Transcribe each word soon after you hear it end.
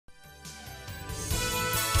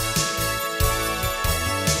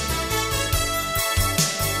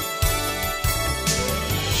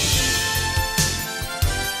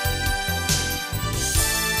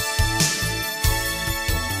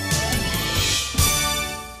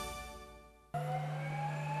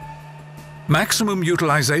maximum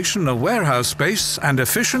utilization of warehouse space, and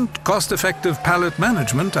efficient, cost-effective pallet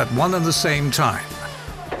management at one and the same time.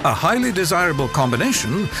 A highly desirable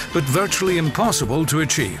combination, but virtually impossible to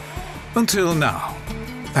achieve. Until now,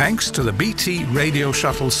 thanks to the BT radio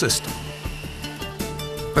shuttle system.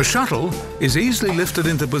 A shuttle is easily lifted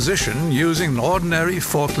into position using an ordinary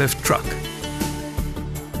forklift truck.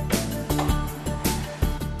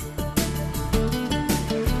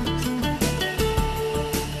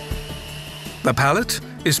 The pallet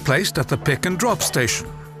is placed at the pick and drop station.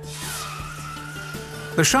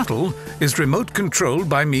 The shuttle is remote controlled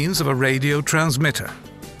by means of a radio transmitter.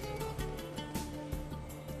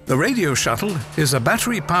 The radio shuttle is a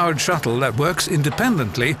battery-powered shuttle that works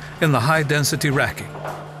independently in the high-density racking.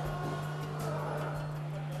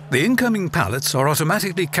 The incoming pallets are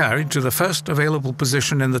automatically carried to the first available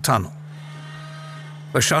position in the tunnel.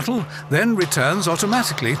 The shuttle then returns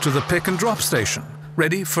automatically to the pick and drop station,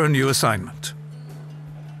 ready for a new assignment.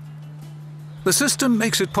 The system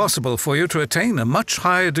makes it possible for you to attain a much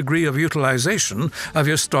higher degree of utilization of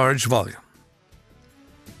your storage volume.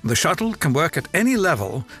 The shuttle can work at any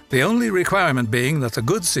level, the only requirement being that the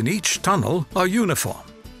goods in each tunnel are uniform.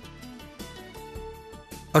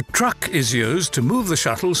 A truck is used to move the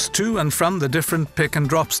shuttles to and from the different pick and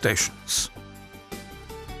drop stations.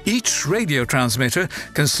 Each radio transmitter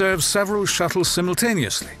can serve several shuttles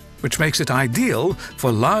simultaneously, which makes it ideal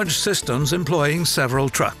for large systems employing several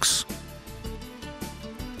trucks.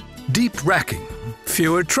 Deep racking,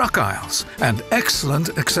 fewer truck aisles, and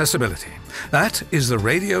excellent accessibility. That is the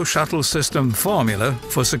radio shuttle system formula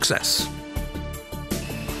for success.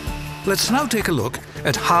 Let's now take a look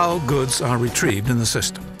at how goods are retrieved in the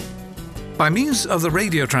system. By means of the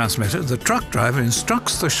radio transmitter, the truck driver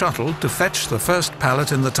instructs the shuttle to fetch the first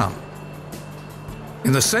pallet in the tunnel.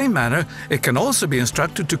 In the same manner, it can also be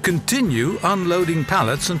instructed to continue unloading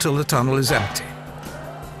pallets until the tunnel is empty.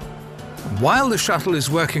 While the shuttle is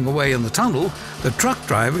working away in the tunnel, the truck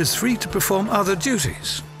driver is free to perform other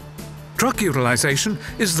duties. Truck utilization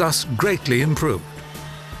is thus greatly improved.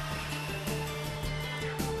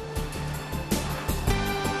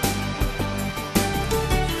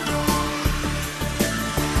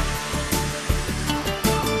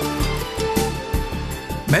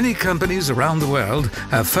 Many companies around the world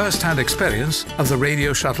have first-hand experience of the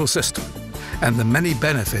radio shuttle system and the many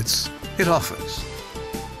benefits it offers.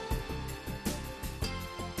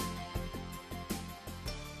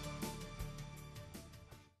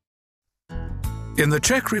 In the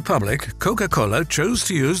Czech Republic, Coca-Cola chose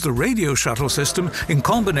to use the radio shuttle system in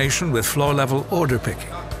combination with floor-level order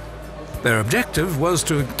picking. Their objective was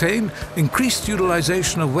to obtain increased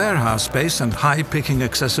utilization of warehouse space and high picking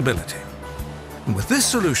accessibility. And with this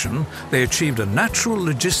solution, they achieved a natural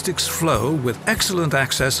logistics flow with excellent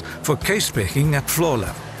access for case picking at floor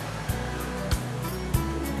level.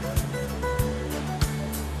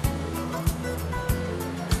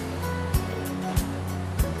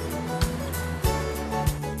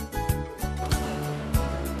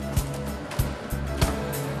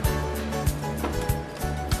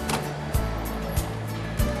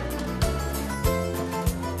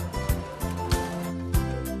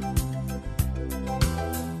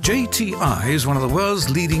 JTI is one of the world's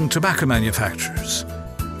leading tobacco manufacturers.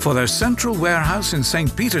 For their central warehouse in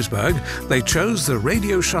St. Petersburg, they chose the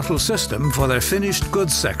radio shuttle system for their finished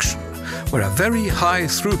goods section, where a very high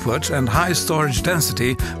throughput and high storage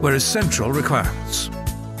density were essential requirements.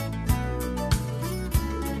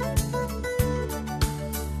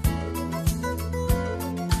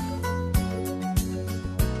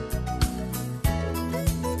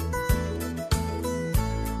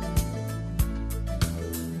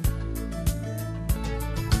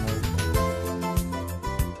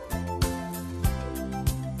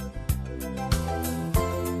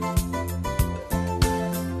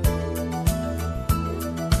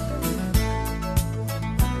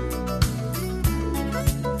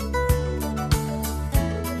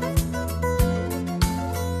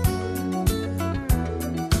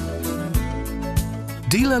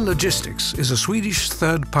 Dealer Logistics is a Swedish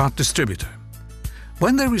third-part distributor.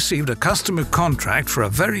 When they received a customer contract for a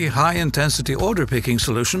very high-intensity order-picking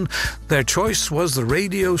solution, their choice was the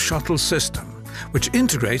radio shuttle system, which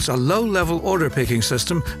integrates a low-level order-picking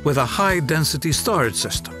system with a high-density storage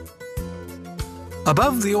system.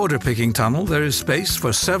 Above the order-picking tunnel, there is space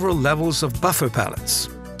for several levels of buffer pallets.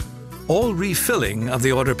 All refilling of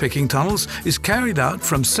the order-picking tunnels is carried out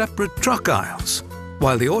from separate truck aisles,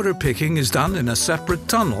 while the order picking is done in a separate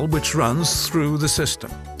tunnel which runs through the system.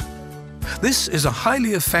 This is a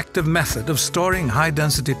highly effective method of storing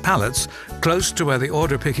high-density pallets close to where the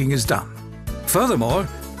order picking is done. Furthermore,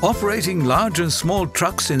 Operating large and small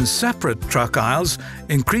trucks in separate truck aisles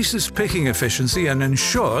increases picking efficiency and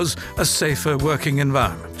ensures a safer working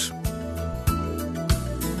environment.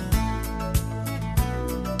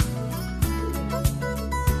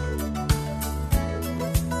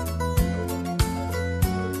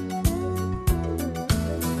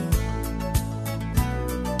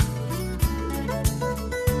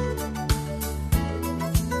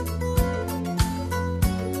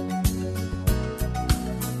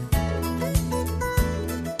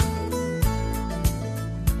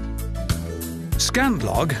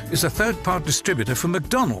 Scandlog is a third-party distributor for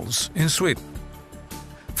McDonald's in Sweden.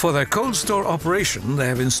 For their cold store operation, they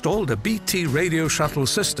have installed a BT radio shuttle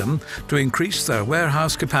system to increase their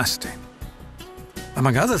warehouse capacity.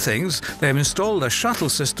 Among other things, they have installed a shuttle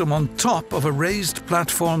system on top of a raised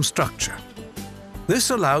platform structure. This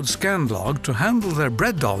allowed Scandlog to handle their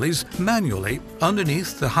bread dollies manually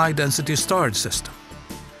underneath the high-density storage system.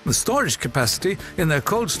 The storage capacity in their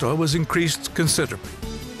cold store was increased considerably.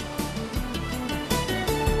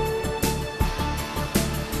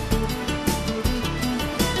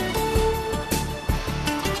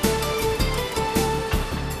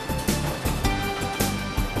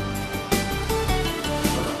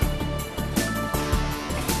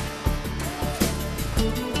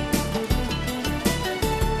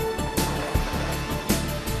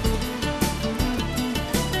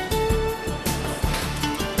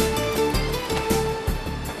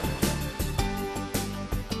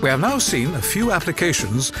 We have now seen a few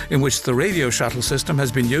applications in which the radio shuttle system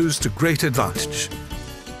has been used to great advantage.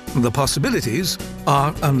 The possibilities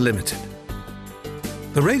are unlimited.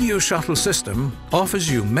 The radio shuttle system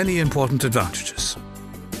offers you many important advantages.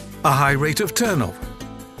 A high rate of turnover,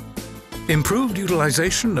 improved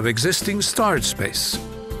utilization of existing storage space,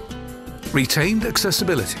 retained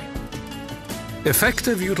accessibility,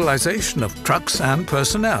 effective utilization of trucks and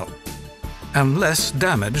personnel, and less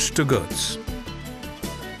damage to goods.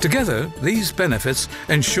 Together, these benefits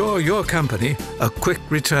ensure your company a quick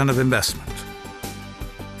return of investment.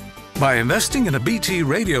 By investing in a BT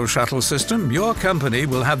radio shuttle system, your company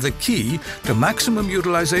will have the key to maximum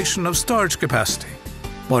utilization of storage capacity,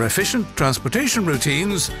 more efficient transportation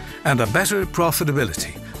routines, and a better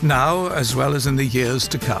profitability, now as well as in the years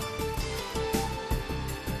to come.